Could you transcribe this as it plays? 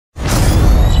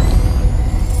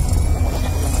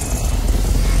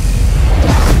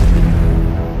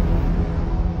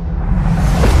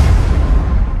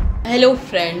Hello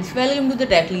friends, welcome to the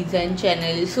Tech Design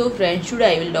channel. So friends,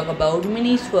 today I will talk about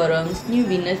MINISFORUM's new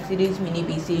Venus series mini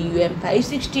PC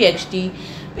UM560XT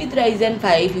with Ryzen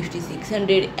 5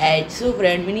 5600H. So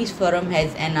friend, MINISFORUM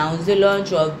has announced the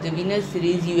launch of the Venus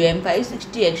series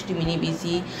UM560XT Mini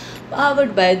PC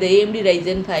powered by the AMD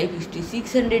Ryzen 5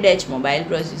 5600H mobile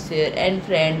processor, and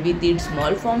friend, with its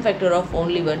small form factor of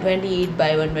only 128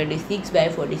 by 126 by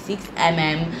 46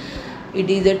 mm. It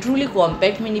is a truly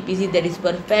compact mini PC that is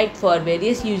perfect for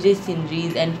various usage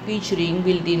scenarios, and featuring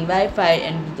built-in Wi-Fi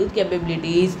and Bluetooth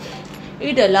capabilities.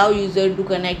 It allows users to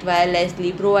connect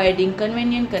wirelessly, providing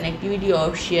convenient connectivity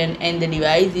option, and the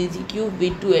device is equipped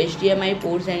with two HDMI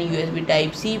ports and USB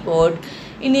Type-C port,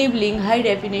 enabling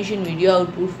high-definition video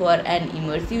output for an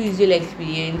immersive visual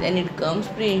experience. And it comes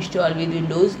pre-installed with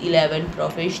Windows 11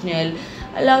 Professional,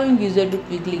 allowing users to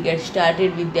quickly get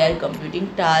started with their computing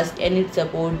task. And it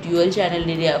supports dual channel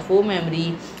DDR4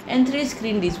 memory and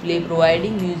 3-screen display,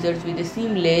 providing users with a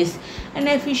seamless and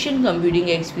efficient computing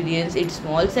experience. Its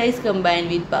small size combined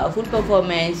with powerful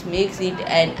performance makes it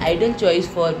an ideal choice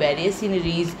for various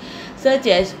scenarios such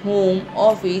as home,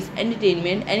 office,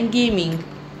 entertainment, and gaming.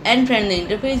 And friend, the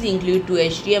interface includes two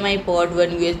HDMI port,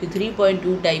 one USB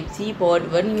 3.2 Type-C port,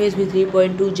 one USB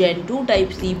 3.2 Gen 2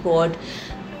 Type-C port,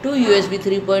 two USB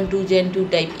 3.2 Gen 2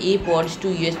 Type A ports,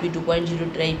 two USB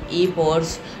 2.0 Type A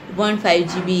ports, 2.5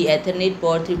 GB Ethernet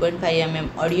port, 3.5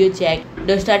 mm audio jack.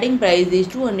 The starting price is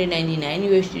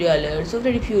 $299. So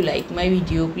friend, if you like my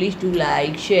video, please do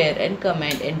like, share and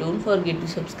comment, and don't forget to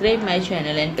subscribe my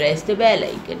channel and press the bell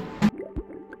icon.